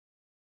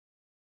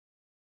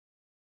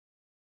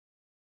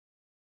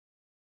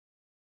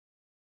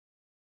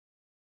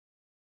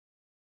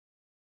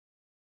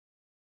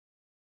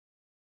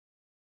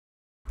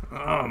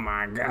Oh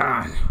my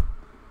god.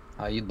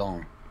 How you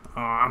doing?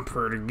 Oh, I'm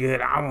pretty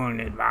good. I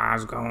wouldn't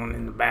advise going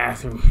in the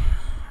bathroom.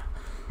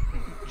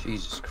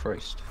 Jesus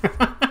Christ.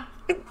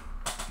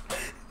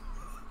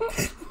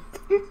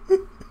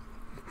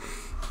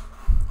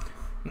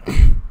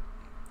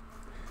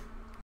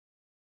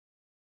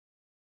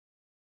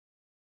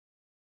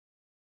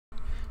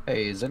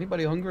 Hey, is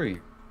anybody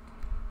hungry?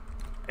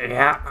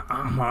 Yeah,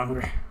 I'm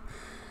hungry.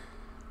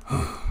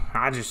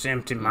 I just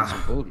emptied Need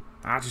some food.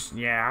 I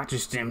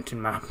just emptied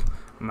my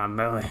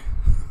belly.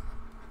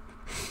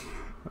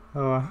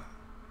 Oh.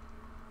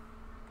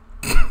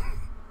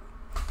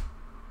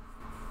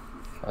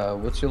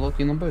 What's your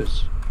lucky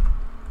numbers?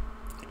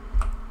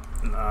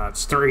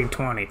 It's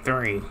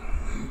 323. Here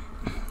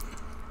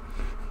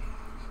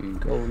you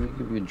go, let me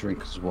give you a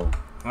drink as well.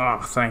 Oh,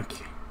 thank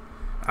you.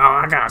 Oh,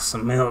 I got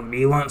some milk. Do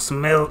you want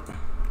some milk?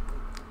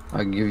 I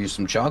can give you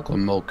some chocolate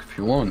milk if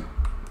you want.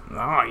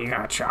 Oh, you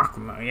got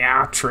chocolate milk. Yeah,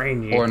 I'll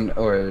trade you.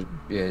 Or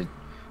yeah,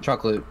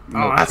 chocolate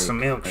milkshake. Oh, that's a I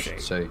milkshake.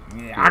 should say.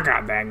 Yeah, I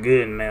got that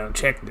good milk.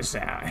 Check this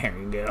out. Here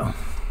you go.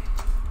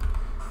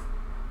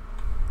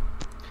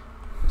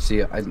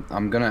 See,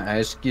 I'm gonna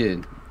ask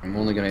you. I'm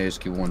only gonna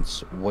ask you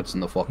once. What's in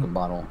the fucking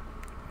bottle?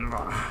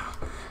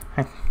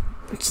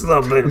 It's a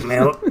little bit of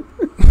milk.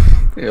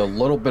 Yeah, a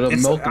little bit of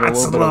milk and a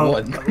little bit of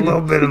what? A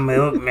little bit of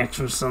milk mixed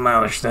with some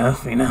other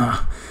stuff, you know.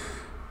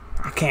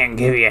 I can't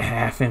give you a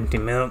half-empty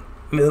milk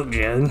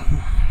jug.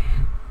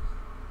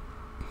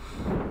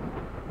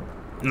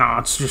 No,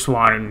 it's just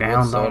watered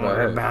down. Don't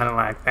worry about it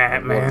like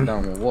that, man. Watered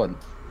down with what?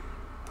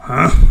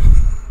 Huh?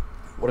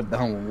 Watered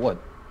down with what?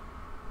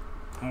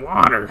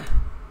 Water.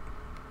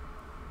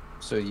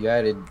 So you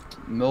added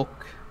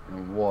milk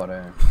and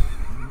water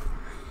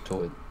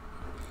to it.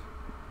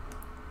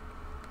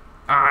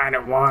 I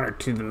added water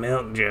to the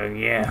milk jug,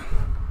 yeah.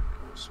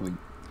 Sweet.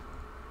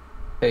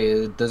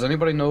 Hey, does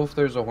anybody know if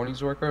there's a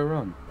Horny's worker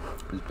around?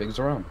 Is Biggs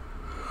around?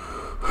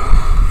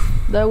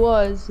 There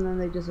was, and then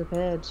they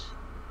disappeared.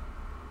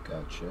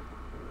 Gotcha.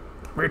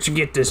 Where'd you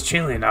get this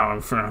chili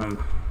dog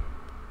from?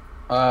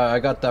 I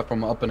got that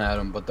from Up and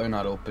Adam, but they're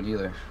not open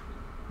either.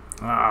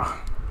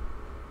 Ah.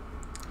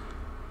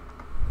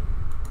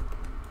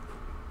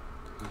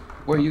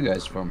 Where are you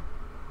guys from?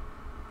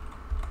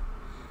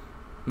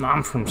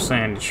 I'm from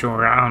Sandy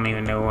Shore. I don't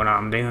even know what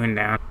I'm doing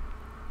down.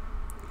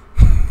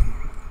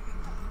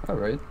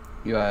 Alright.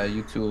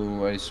 You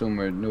two, I assume,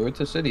 are newer to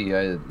the city.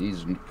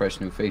 These fresh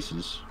new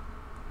faces.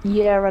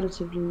 Yeah,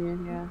 relatively new,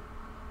 yeah.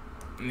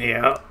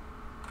 Yeah.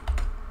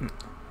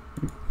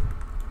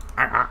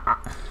 I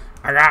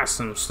got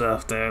some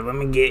stuff there. Let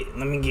me get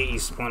you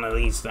one of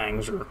these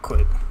things real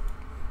quick.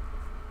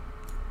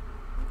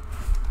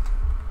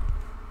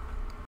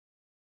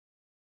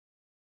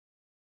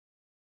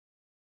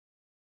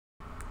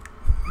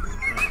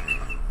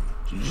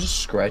 Did you just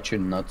scratch your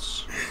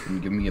nuts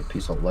and give me a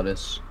piece of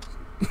lettuce?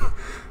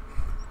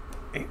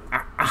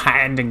 I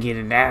had to get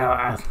it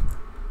out.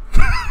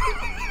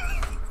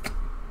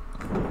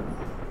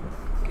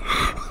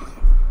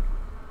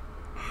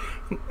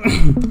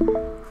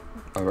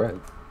 Alright.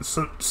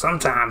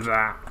 Sometimes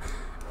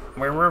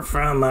where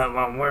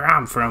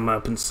I'm from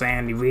up in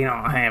Sandy, we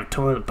don't have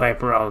toilet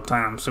paper all the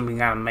time, so we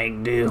gotta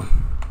make do.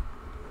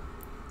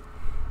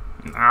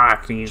 I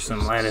like to use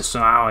some lettuce,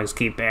 so I always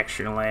keep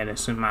extra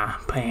lettuce in my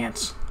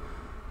pants,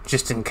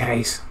 just in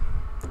case.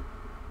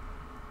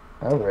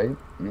 Alright.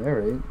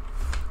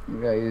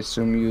 I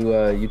assume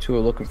you two are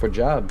looking for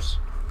jobs.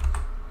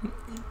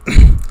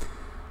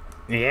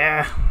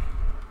 Yeah.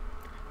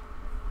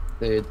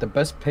 The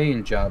best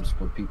paying jobs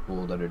for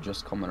people that are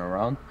just coming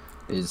around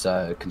is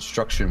a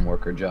construction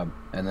worker job,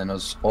 and then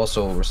there's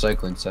also a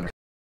recycling center.